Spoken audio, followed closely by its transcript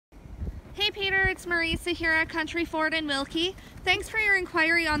Hey Peter, it's Marisa here at Country Ford in Wilkie. Thanks for your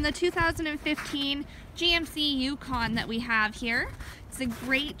inquiry on the 2015 GMC Yukon that we have here. It's a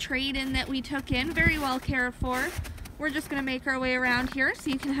great trade-in that we took in, very well cared for. We're just going to make our way around here so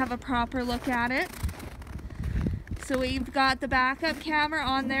you can have a proper look at it. So we've got the backup camera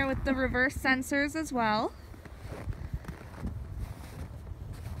on there with the reverse sensors as well.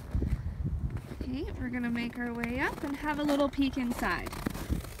 Okay, we're going to make our way up and have a little peek inside.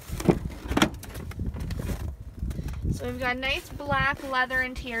 So we've got a nice black leather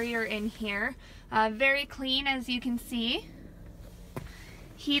interior in here, very clean as you can see.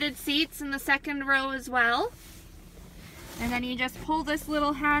 Heated seats in the second row as well. And then you just pull this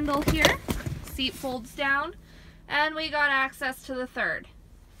little handle here, seat folds down, and we got access to the third.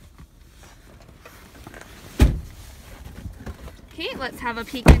 Okay, let's have a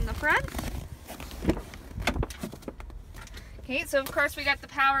peek in the front. Okay, so of course we got the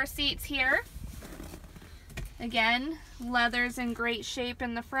power seats here. Again, leather's in great shape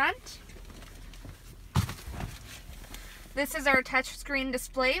in the front. This is our touchscreen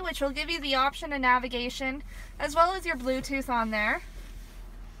display, which will give you the option of navigation as well as your Bluetooth on there.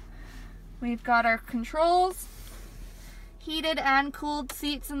 We've got our controls, heated and cooled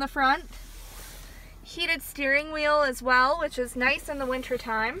seats in the front, heated steering wheel as well, which is nice in the winter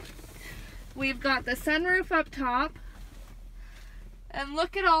time. We've got the sunroof up top, and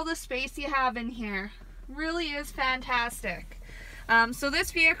look at all the space you have in here. Really is fantastic. So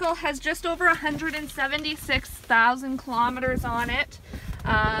this vehicle has just over 176,000 kilometers on it.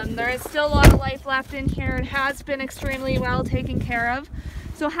 There is still a lot of life left in here. It has been extremely well taken care of.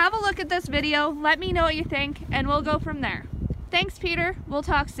 So have a look at this video, let me know what you think, and we'll go from there. Thanks, Peter. We'll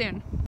talk soon.